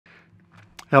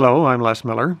Hello, I'm Les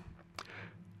Miller.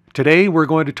 Today we're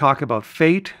going to talk about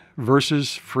fate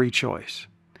versus free choice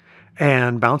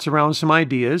and bounce around some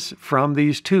ideas from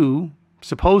these two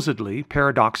supposedly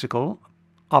paradoxical,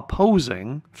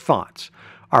 opposing thoughts.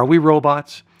 Are we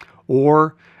robots?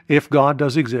 Or if God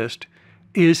does exist,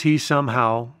 is he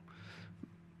somehow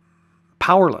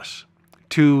powerless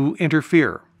to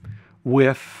interfere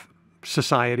with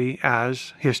society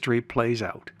as history plays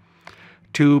out?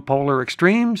 Two polar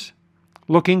extremes,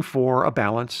 looking for a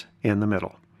balance in the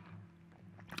middle.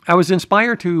 I was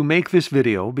inspired to make this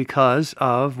video because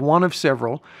of one of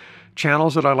several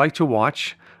channels that I like to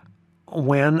watch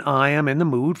when I am in the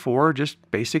mood for just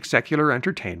basic secular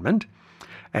entertainment,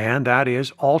 and that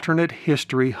is Alternate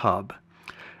History Hub.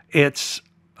 It's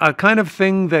a kind of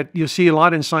thing that you see a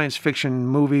lot in science fiction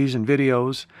movies and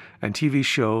videos and TV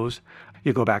shows.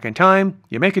 You go back in time,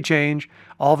 you make a change,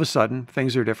 all of a sudden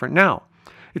things are different now.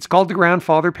 It's called the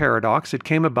grandfather paradox. It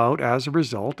came about as a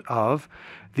result of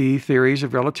the theories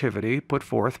of relativity put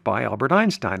forth by Albert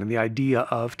Einstein and the idea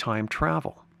of time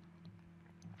travel.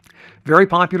 Very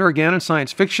popular again in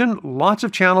science fiction. Lots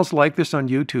of channels like this on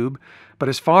YouTube. But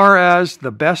as far as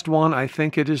the best one, I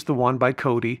think it is the one by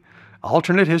Cody,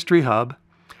 Alternate History Hub.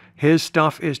 His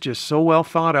stuff is just so well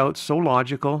thought out, so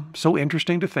logical, so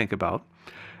interesting to think about.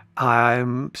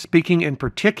 I'm speaking in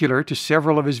particular to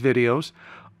several of his videos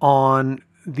on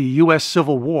the U.S.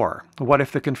 Civil War. What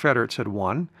if the Confederates had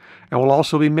won? And we'll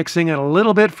also be mixing in a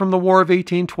little bit from the War of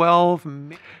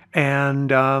 1812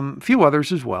 and a few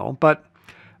others as well, but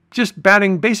just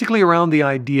batting basically around the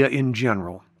idea in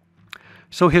general.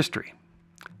 So history.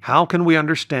 How can we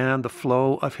understand the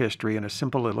flow of history in a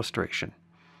simple illustration?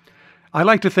 I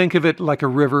like to think of it like a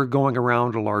river going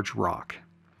around a large rock.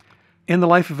 In the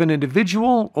life of an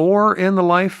individual or in the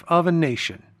life of a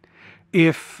nation,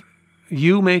 if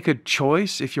you make a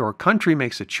choice, if your country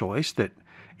makes a choice that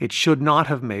it should not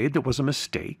have made, that was a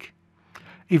mistake,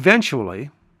 eventually,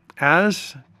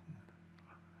 as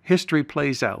history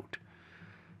plays out,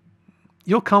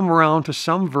 you'll come around to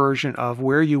some version of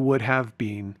where you would have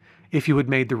been if you had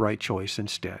made the right choice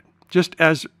instead. Just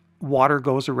as water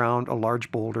goes around a large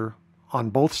boulder on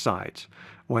both sides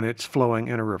when it's flowing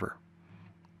in a river.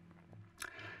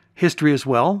 History as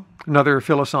well, another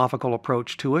philosophical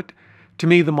approach to it. To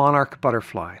me, the monarch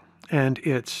butterfly and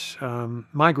its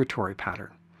migratory pattern.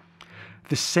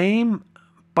 The same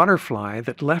butterfly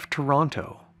that left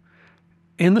Toronto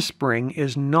in the spring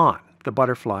is not the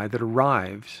butterfly that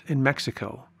arrives in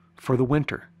Mexico for the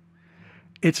winter.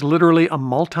 It's literally a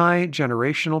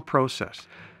multi-generational process.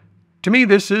 To me,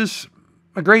 this is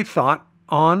a great thought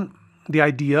on the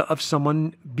idea of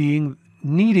someone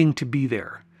needing to be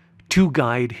there to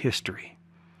guide history.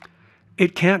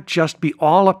 It can't just be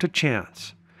all up to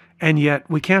chance. And yet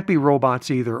we can't be robots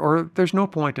either, or there's no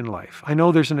point in life. I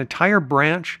know there's an entire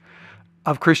branch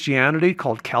of Christianity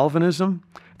called Calvinism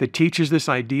that teaches this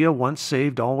idea, once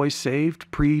saved, always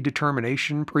saved,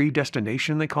 predetermination,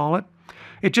 predestination, they call it.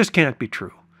 It just can't be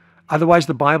true. Otherwise,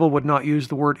 the Bible would not use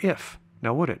the word if,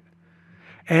 now would it?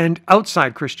 And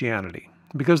outside Christianity,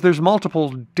 because there's multiple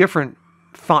different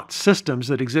thought systems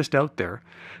that exist out there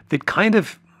that kind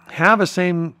of have the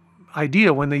same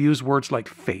idea when they use words like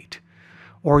fate,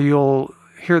 or you'll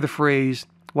hear the phrase,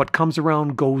 what comes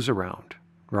around goes around,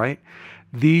 right?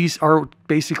 These are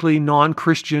basically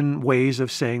non-Christian ways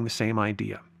of saying the same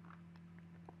idea.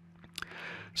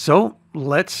 So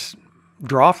let's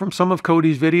draw from some of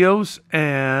Cody's videos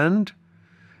and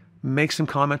make some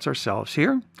comments ourselves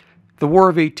here. The War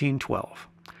of 1812.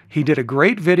 He did a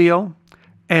great video,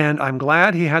 and I'm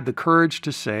glad he had the courage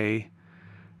to say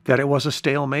that it was a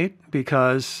stalemate,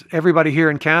 because everybody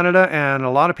here in Canada and a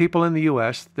lot of people in the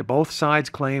US, that both sides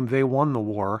claim they won the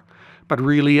war, but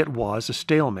really it was a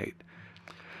stalemate.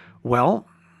 Well,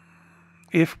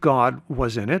 if God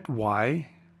was in it, why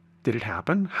did it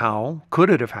happen? How could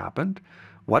it have happened?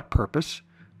 What purpose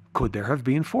could there have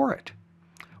been for it?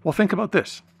 Well, think about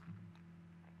this.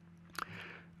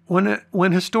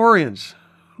 When historians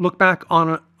look back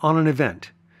on an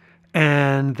event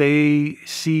and they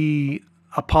see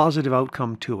a positive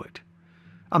outcome to it,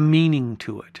 a meaning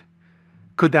to it,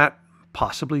 could that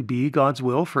possibly be God's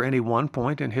will for any one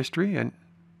point in history? And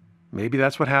maybe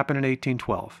that's what happened in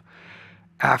 1812.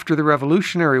 After the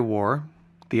Revolutionary War,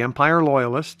 the Empire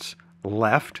Loyalists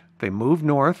left. They moved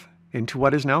north into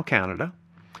what is now Canada.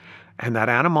 And that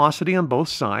animosity on both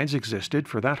sides existed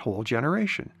for that whole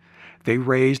generation. They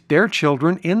raised their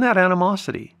children in that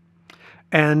animosity.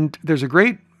 And there's a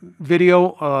great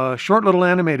video, a short little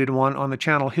animated one on the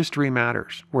channel History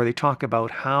Matters, where they talk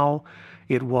about how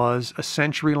it was a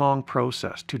century-long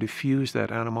process to diffuse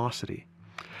that animosity.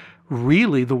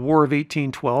 Really, the War of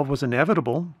 1812 was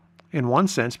inevitable in one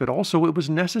sense, but also it was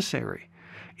necessary.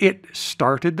 It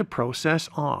started the process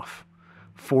off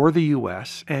for the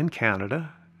US and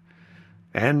Canada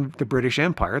and the British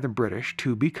Empire, the British,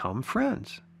 to become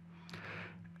friends.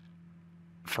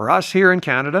 For us here in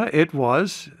Canada, it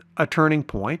was a turning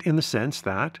point in the sense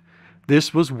that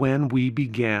this was when we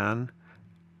began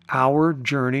our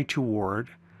journey toward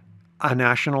a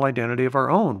national identity of our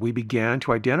own. We began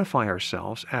to identify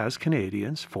ourselves as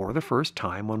Canadians for the first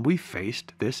time when we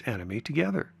faced this enemy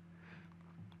together.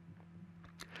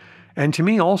 And to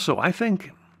me also, I think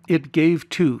it gave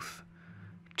tooth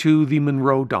to the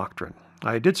Monroe Doctrine.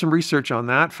 I did some research on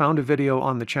that, found a video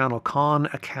on the channel Khan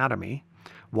Academy,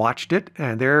 watched it,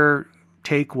 and their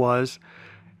take was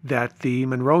that the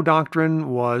Monroe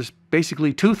Doctrine was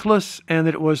basically toothless and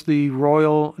that it was the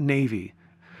Royal Navy,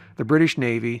 the British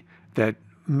Navy, that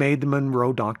made the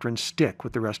Monroe Doctrine stick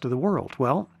with the rest of the world.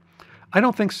 Well, I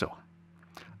don't think so.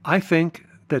 I think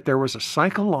that there was a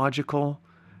psychological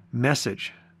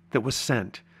message that was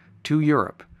sent to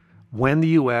Europe when the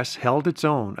US held its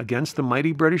own against the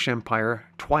mighty British Empire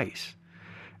twice,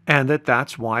 and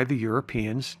that's why the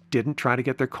Europeans didn't try to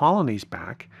get their colonies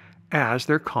back as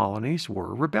their colonies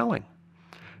were rebelling.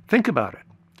 Think about it.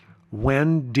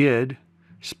 When did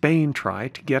Spain try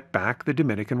to get back the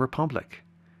Dominican Republic?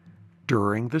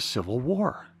 During the Civil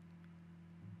War.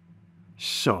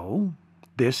 So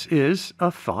this is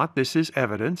a thought, this is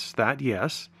evidence that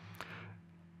yes,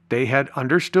 they had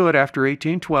understood after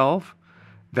 1812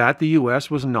 that the US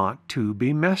was not to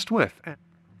be messed with.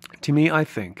 To me, I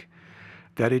think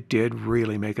that it did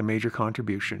really make a major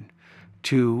contribution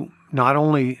to not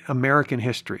only American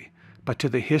history, but to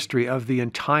the history of the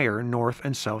entire North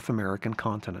and South American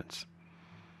continents.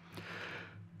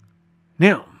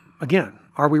 Now, again,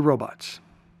 are we robots?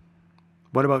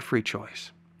 What about free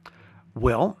choice?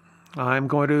 Well, I'm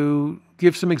going to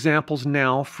give some examples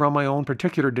now from my own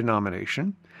particular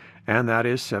denomination, and that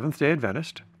is Seventh-day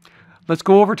Adventist. Let's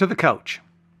go over to the couch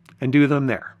and do them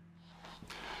there.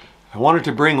 I wanted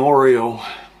to bring Oreo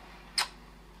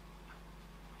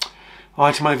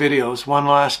onto my videos one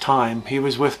last time. He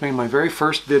was with me in my very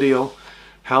first video,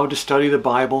 How to Study the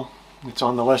Bible. It's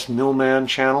on the lesmillman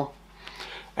channel,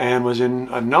 and was in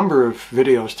a number of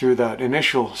videos through that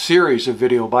initial series of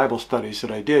video Bible studies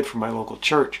that I did for my local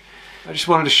church. I just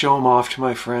wanted to show him off to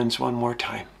my friends one more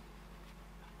time.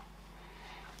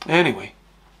 Anyway,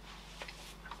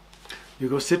 you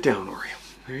go sit down, Oreo.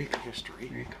 There you go. History.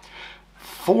 There you go.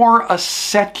 For a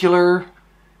secular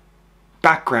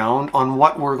background on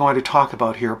what we're going to talk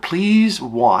about here, please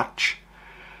watch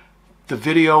the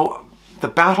video The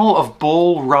Battle of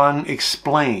Bull Run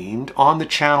Explained on the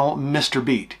channel Mr.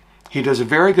 Beat. He does a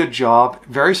very good job,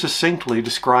 very succinctly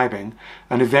describing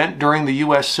an event during the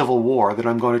US Civil War that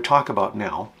I'm going to talk about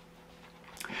now.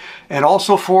 And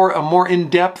also for a more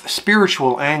in-depth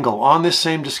spiritual angle on this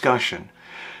same discussion,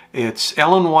 it's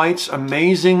Ellen White's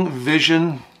amazing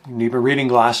vision, you need my reading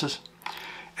glasses,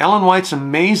 Ellen White's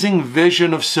amazing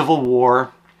vision of Civil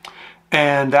War,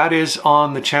 and that is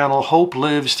on the channel Hope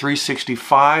Lives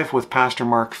 365 with Pastor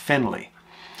Mark Finley.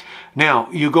 Now,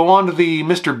 you go on to the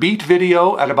Mr. Beat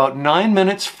video at about 9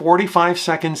 minutes 45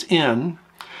 seconds in,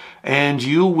 and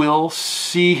you will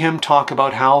see him talk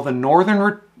about how the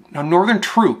northern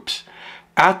troops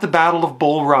at the Battle of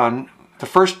Bull Run, the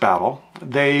first battle,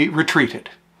 they retreated.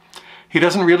 He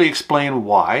doesn't really explain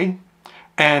why,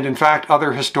 and in fact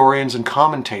other historians and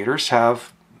commentators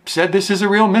have said this is a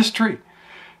real mystery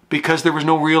because there was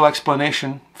no real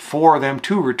explanation for them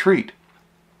to retreat.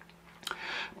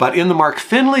 But in the Mark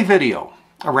Finley video,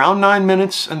 around 9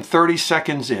 minutes and 30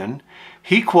 seconds in,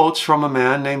 he quotes from a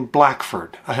man named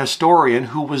Blackford, a historian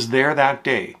who was there that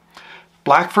day.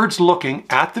 Blackford's looking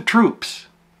at the troops.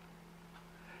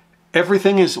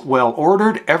 Everything is well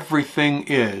ordered, everything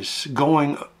is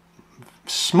going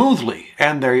smoothly,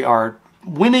 and they are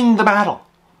winning the battle.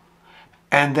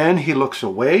 And then he looks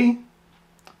away,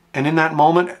 and in that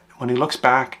moment, when he looks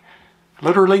back,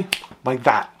 literally like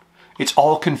that, it's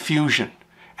all confusion.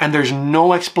 And there's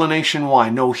no explanation why,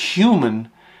 no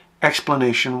human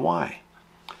explanation why.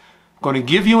 I'm going to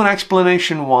give you an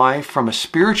explanation why from a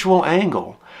spiritual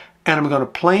angle, and I'm going to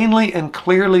plainly and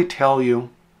clearly tell you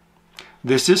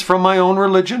this is from my own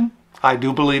religion. I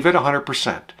do believe it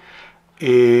 100%.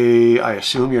 I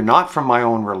assume you're not from my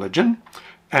own religion,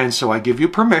 and so I give you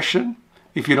permission.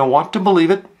 If you don't want to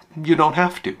believe it, you don't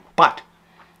have to. But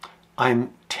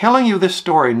I'm telling you this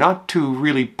story not to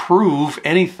really prove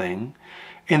anything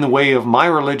in the way of my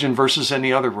religion versus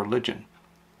any other religion.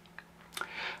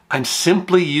 I'm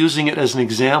simply using it as an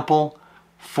example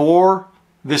for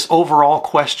this overall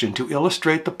question to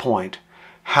illustrate the point: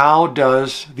 how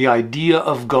does the idea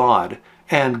of God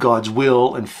and God's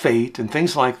will and fate and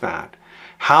things like that,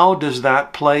 how does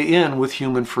that play in with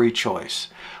human free choice?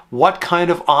 What kind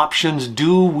of options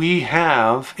do we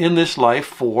have in this life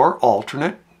for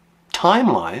alternate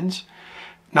timelines,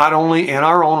 not only in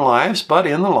our own lives, but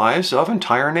in the lives of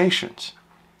entire nations?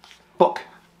 Book.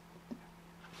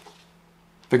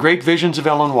 The Great Visions of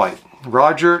Ellen White.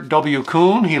 Roger W.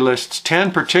 Kuhn, he lists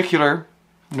 10 particular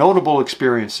notable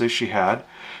experiences she had,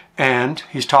 and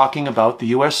he's talking about the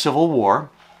U.S. Civil War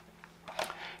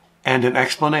and an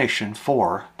explanation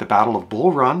for the Battle of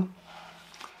Bull Run.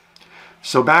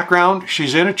 So background,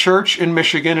 she's in a church in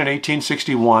Michigan in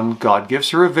 1861. God gives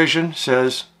her a vision,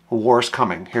 says a war's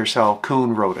coming. Here's how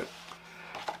Kuhn wrote it.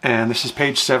 And this is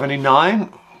page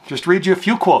 79. Just read you a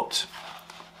few quotes.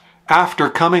 After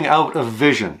coming out of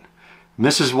vision,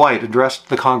 Mrs. White addressed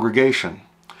the congregation,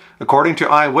 according to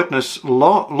eyewitness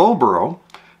Lowborough,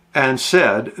 and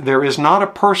said, "There is not a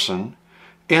person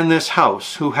in this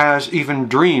house who has even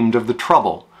dreamed of the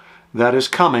trouble that is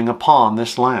coming upon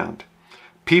this land.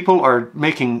 People are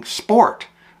making sport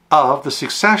of the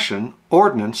succession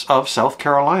ordinance of South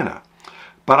Carolina.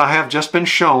 But I have just been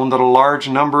shown that a large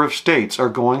number of states are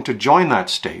going to join that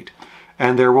state,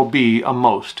 and there will be a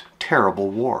most terrible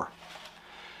war."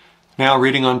 Now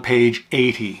reading on page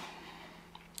 80.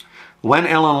 When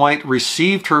Ellen White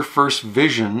received her first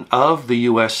vision of the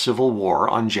U.S. Civil War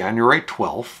on January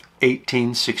 12,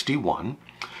 1861,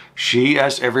 she,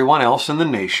 as everyone else in the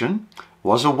nation,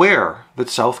 was aware that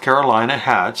South Carolina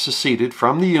had seceded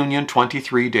from the Union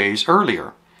 23 days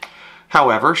earlier.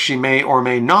 However, she may or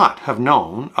may not have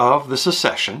known of the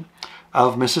secession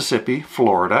of Mississippi,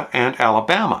 Florida, and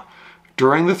Alabama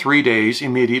during the 3 days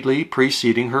immediately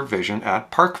preceding her vision at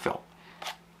Parkville.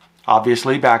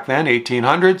 Obviously, back then,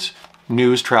 1800s,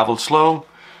 news traveled slow,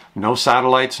 no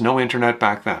satellites, no internet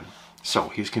back then. So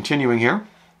he's continuing here.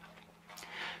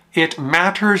 It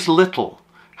matters little,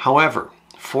 however,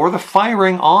 for the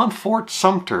firing on Fort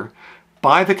Sumter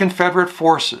by the Confederate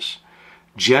forces,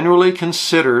 generally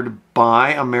considered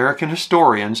by American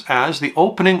historians as the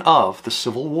opening of the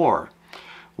Civil War,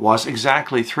 was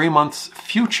exactly 3 months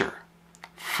future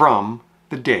from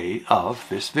the day of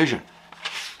this vision.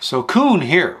 So Kuhn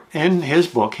here, in his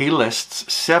book, he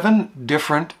lists 7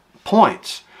 different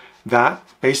points that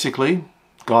basically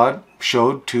God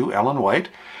showed to Ellen White.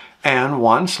 And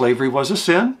 1, slavery was a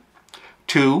sin.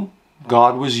 2,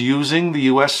 God was using the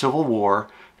U.S. Civil War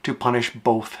to punish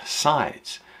both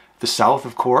sides. The South,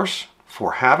 of course,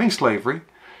 for having slavery,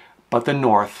 but the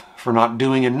North for not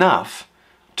doing enough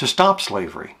to stop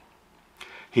slavery.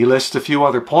 He lists a few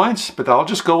other points, but I'll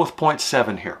just go with point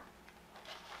 7 here.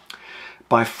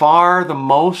 By far the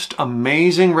most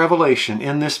amazing revelation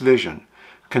in this vision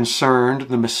concerned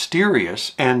the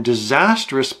mysterious and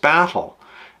disastrous battle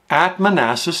at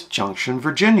Manassas Junction,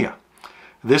 Virginia.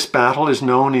 This battle is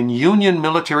known in Union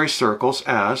military circles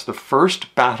as the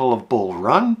First Battle of Bull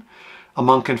Run.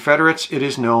 Among Confederates, it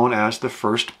is known as the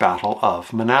First Battle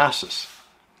of Manassas.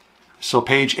 So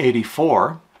page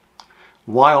 84.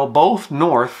 While both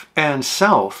North and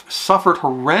South suffered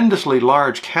horrendously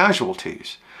large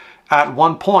casualties, at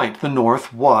one point the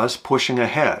North was pushing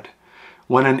ahead,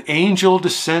 when an angel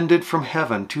descended from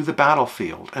heaven to the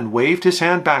battlefield and waved his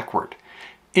hand backward.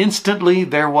 Instantly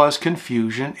there was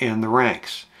confusion in the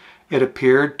ranks. It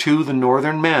appeared to the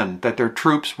Northern men that their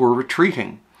troops were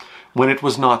retreating, when it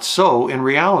was not so in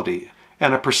reality,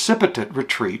 and a precipitate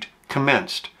retreat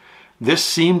commenced. This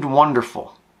seemed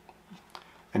wonderful.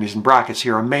 And he's in brackets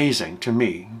here, amazing to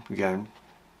me. Again,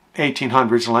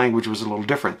 1800s language was a little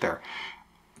different there.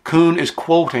 Kuhn is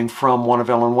quoting from one of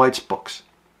Ellen White's books.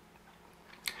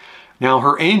 Now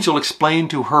her angel explained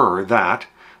to her that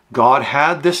God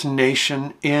had this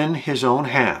nation in his own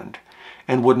hand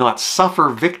and would not suffer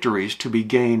victories to be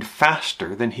gained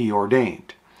faster than he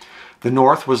ordained. The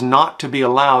North was not to be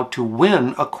allowed to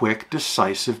win a quick,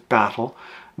 decisive battle,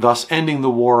 thus ending the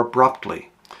war abruptly,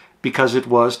 because it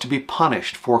was to be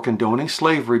punished for condoning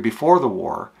slavery before the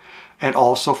war and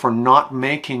also for not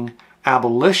making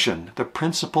abolition the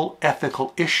principal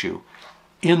ethical issue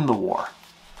in the war.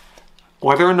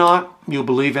 Whether or not you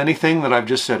believe anything that I've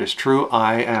just said is true,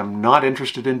 I am not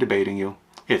interested in debating you.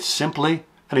 It's simply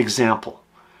an example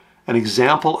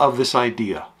of this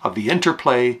idea of the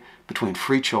interplay between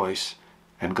free choice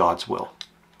and God's will.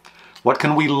 What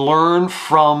can we learn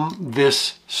from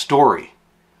this story?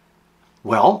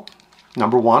 Well,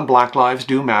 number 1, Black lives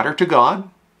do matter to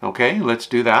God. Okay, let's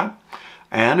do that.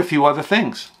 And a few other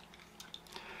things.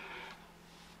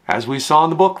 As we saw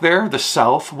in the book there, the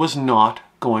South was not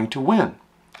going to win.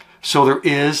 So there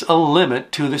is a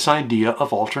limit to this idea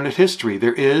of alternate history.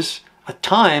 There is a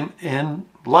time in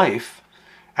life,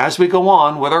 as we go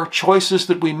on with our choices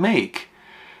that we make,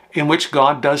 in which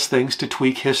God does things to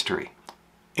tweak history.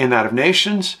 In that of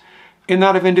nations, in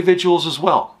that of individuals as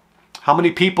well. How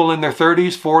many people in their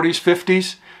 30s, 40s,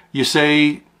 50s, you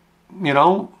say, you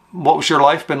know, what was your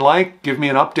life been like? Give me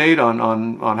an update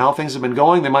on how things have been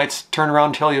going. They might turn around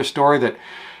and tell you a story that,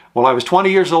 well, I was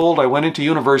 20 years old, I went into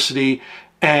university,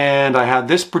 and I had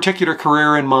this particular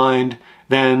career in mind,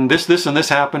 then this, and this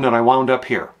happened, and I wound up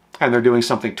here. And they're doing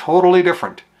something totally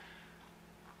different.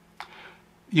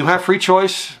 You have free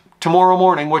choice tomorrow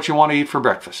morning what you want to eat for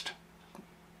breakfast.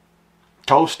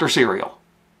 Toast or cereal.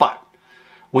 But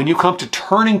when you come to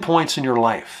turning points in your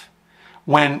life,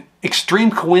 when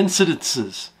extreme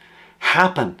coincidences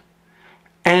happen,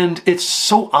 and it's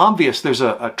so obvious there's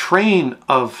a train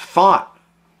of thought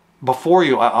before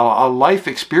you, a life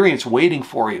experience waiting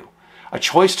for you, a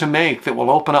choice to make that will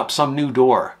open up some new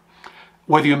door.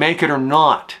 Whether you make it or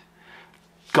not,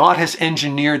 God has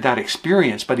engineered that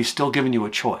experience, but He's still given you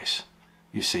a choice,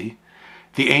 you see.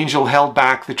 The angel held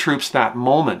back the troops that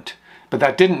moment, but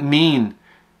that didn't mean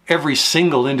every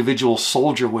single individual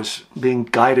soldier was being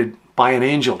guided by an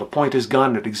angel to point his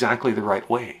gun at exactly the right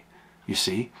way, you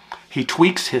see. He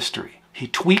tweaks history, He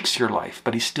tweaks your life,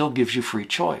 but He still gives you free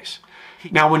choice.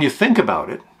 Now, when you think about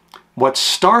it, what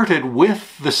started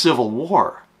with the Civil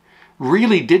War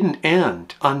really didn't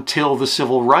end until the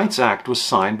Civil Rights Act was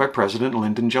signed by President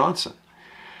Lyndon Johnson.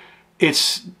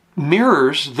 It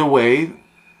mirrors the way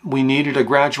we needed a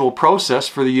gradual process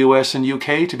for the US and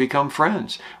UK to become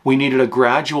friends. We needed a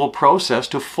gradual process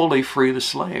to fully free the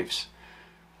slaves.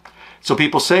 So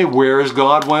people say, where is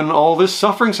God when all this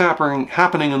suffering's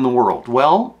happening in the world?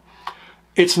 Well,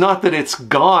 it's not that it's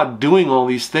God doing all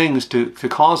these things to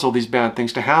cause all these bad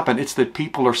things to happen. It's that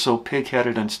people are so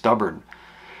pig-headed and stubborn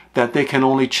that they can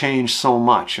only change so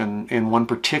much in one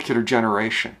particular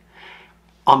generation.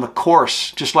 On the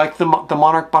course, just like the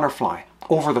monarch butterfly,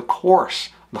 over the course,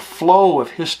 the flow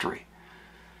of history,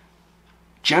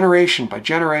 generation by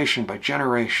generation by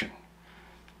generation,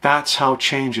 that's how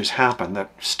changes happen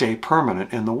that stay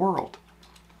permanent in the world.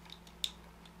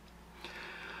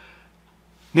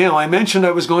 Now, I mentioned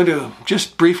I was going to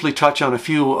just briefly touch on a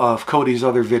few of Cody's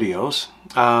other videos.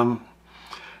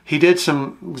 He did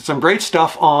some great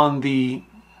stuff on the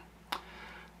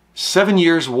 7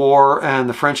 Years' War and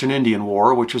the French and Indian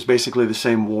War, which was basically the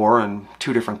same war on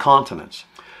two different continents.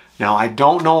 Now, I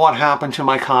don't know what happened to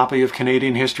my copy of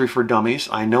Canadian History for Dummies.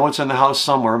 I know it's in the house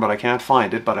somewhere, but I can't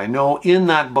find it. But I know in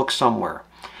that book somewhere,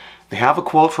 they have a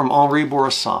quote from Henri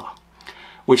Bourassa,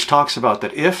 which talks about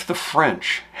that if the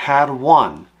French had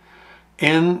won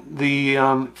in the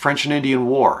French and Indian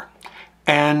War,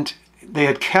 and they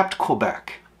had kept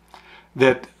Quebec,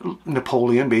 that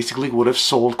Napoleon basically would have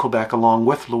sold Quebec along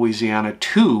with Louisiana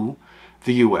to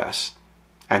the US,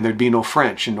 and there'd be no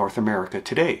French in North America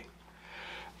today.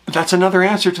 That's another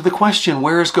answer to the question,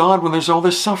 where is God when there's all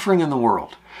this suffering in the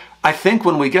world? I think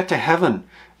when we get to heaven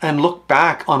and look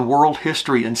back on world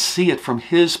history and see it from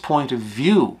His point of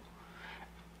view,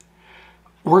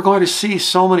 we're going to see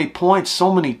so many points,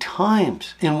 so many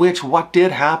times in which what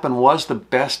did happen was the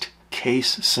best case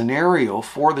scenario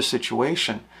for the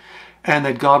situation, and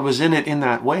that God was in it in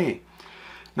that way.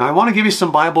 Now, I want to give you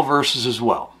some Bible verses as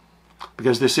well,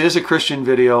 because this is a Christian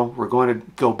video. We're going to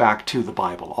go back to the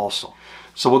Bible also.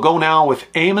 So we'll go now with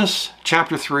Amos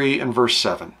chapter 3 and verse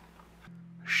 7.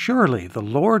 Surely the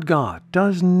Lord God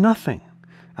does nothing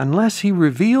unless He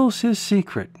reveals His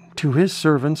secret to His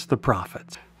servants the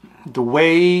prophets. The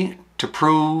way to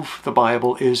prove the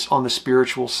Bible is on the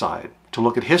spiritual side, to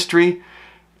look at history,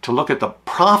 to look at the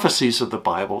prophecies of the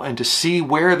Bible, and to see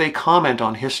where they comment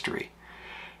on history.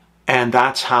 And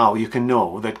that's how you can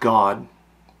know that God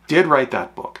did write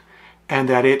that book, and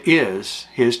that it is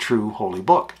His true holy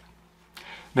book.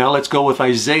 Now let's go with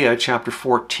Isaiah chapter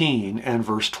 14 and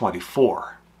verse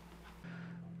 24.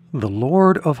 The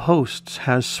Lord of hosts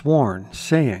has sworn,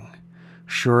 saying,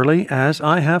 Surely as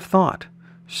I have thought,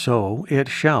 so it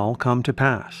shall come to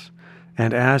pass,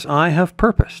 and as I have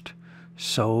purposed,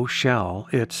 so shall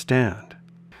it stand.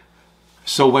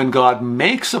 So when God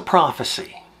makes a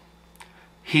prophecy,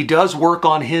 He does work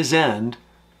on His end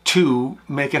to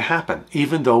make it happen,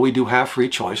 even though we do have free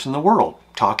choice in the world.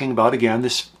 Talking about, again,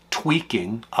 this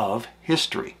tweaking of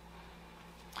history.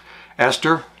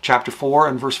 Esther chapter 4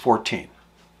 and verse 14.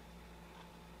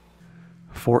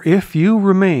 For if you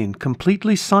remain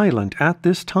completely silent at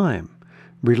this time,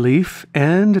 relief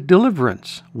and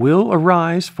deliverance will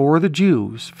arise for the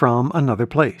Jews from another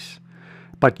place,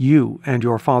 but you and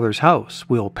your father's house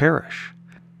will perish.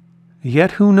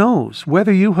 Yet who knows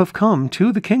whether you have come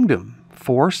to the kingdom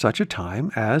for such a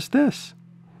time as this?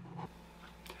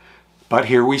 But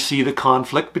here we see the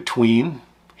conflict between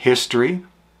history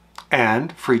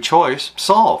and free choice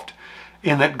solved,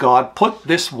 in that God put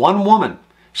this one woman,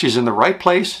 she's in the right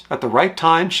place at the right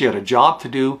time, she had a job to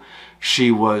do, she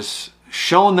was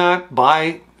shown that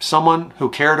by someone who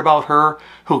cared about her,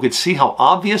 who could see how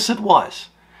obvious it was,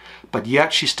 but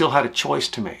yet she still had a choice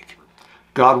to make.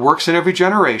 God works in every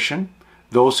generation.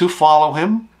 Those who follow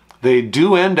him, they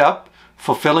do end up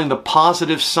fulfilling the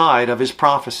positive side of his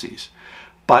prophecies.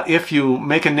 But if you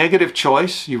make a negative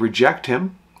choice, you reject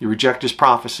him, you reject his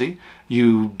prophecy,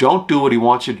 you don't do what he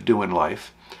wants you to do in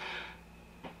life,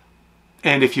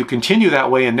 and if you continue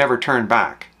that way and never turn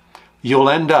back, you'll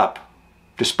end up,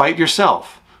 despite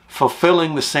yourself,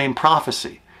 fulfilling the same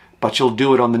prophecy, but you'll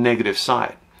do it on the negative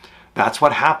side. That's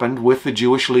what happened with the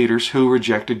Jewish leaders who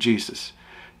rejected Jesus.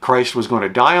 Christ was going to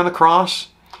die on the cross.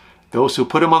 Those who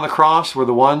put him on the cross were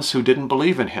the ones who didn't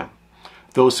believe in him.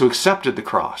 Those who accepted the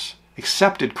cross,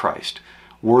 accepted Christ,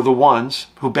 were the ones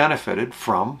who benefited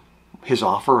from his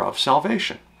offer of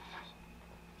salvation.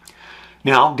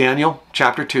 Now, Daniel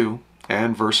chapter 2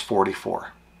 and verse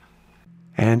 44.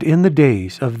 And in the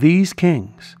days of these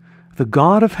kings, the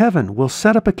God of heaven will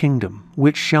set up a kingdom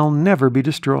which shall never be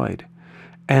destroyed,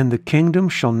 and the kingdom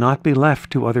shall not be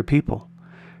left to other people.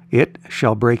 It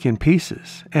shall break in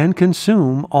pieces and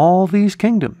consume all these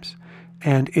kingdoms,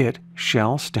 and it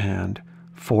shall stand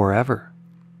forever.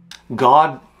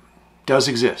 God does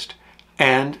exist,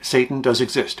 and Satan does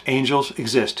exist. Angels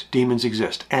exist, demons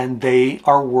exist, and they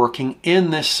are working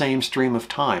in this same stream of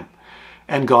time.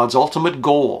 And God's ultimate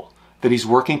goal that he's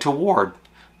working toward,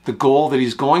 the goal that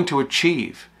he's going to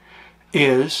achieve,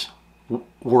 is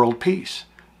world peace.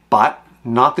 But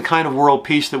not the kind of world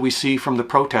peace that we see from the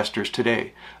protesters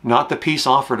today. Not the peace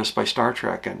offered us by Star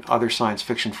Trek and other science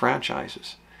fiction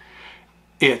franchises.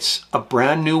 It's a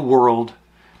brand new world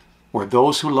where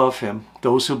those who love him,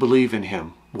 those who believe in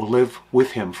him, will live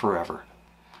with him forever.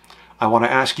 I want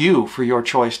to ask you for your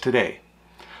choice today.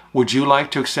 Would you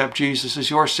like to accept Jesus as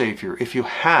your Savior if you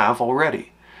have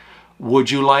already? Would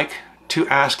you like to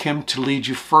ask him to lead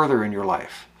you further in your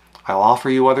life? I'll offer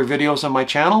you other videos on my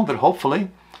channel that hopefully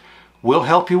will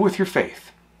help you with your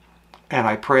faith. And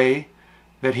I pray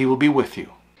that he will be with you.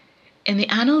 In the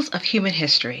annals of human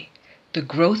history, the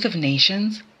growth of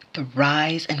nations, the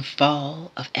rise and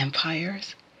fall of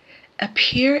empires,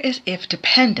 appear as if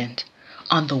dependent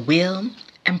on the will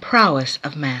and prowess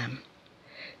of man.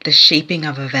 The shaping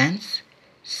of events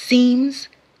seems,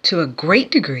 to a great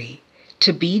degree,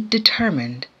 to be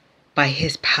determined by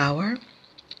his power,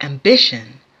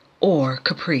 ambition, or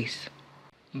caprice.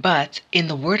 But in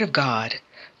the Word of God,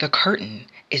 the curtain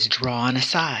is drawn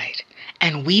aside,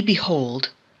 and we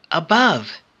behold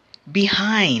above,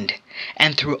 behind,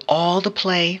 and through all the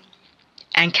play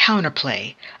and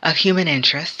counterplay of human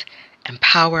interest and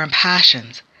power and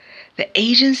passions, the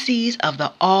agencies of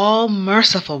the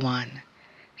all-merciful One,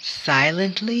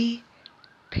 silently,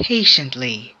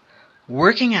 patiently,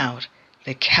 working out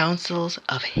the counsels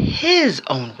of his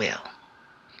own will.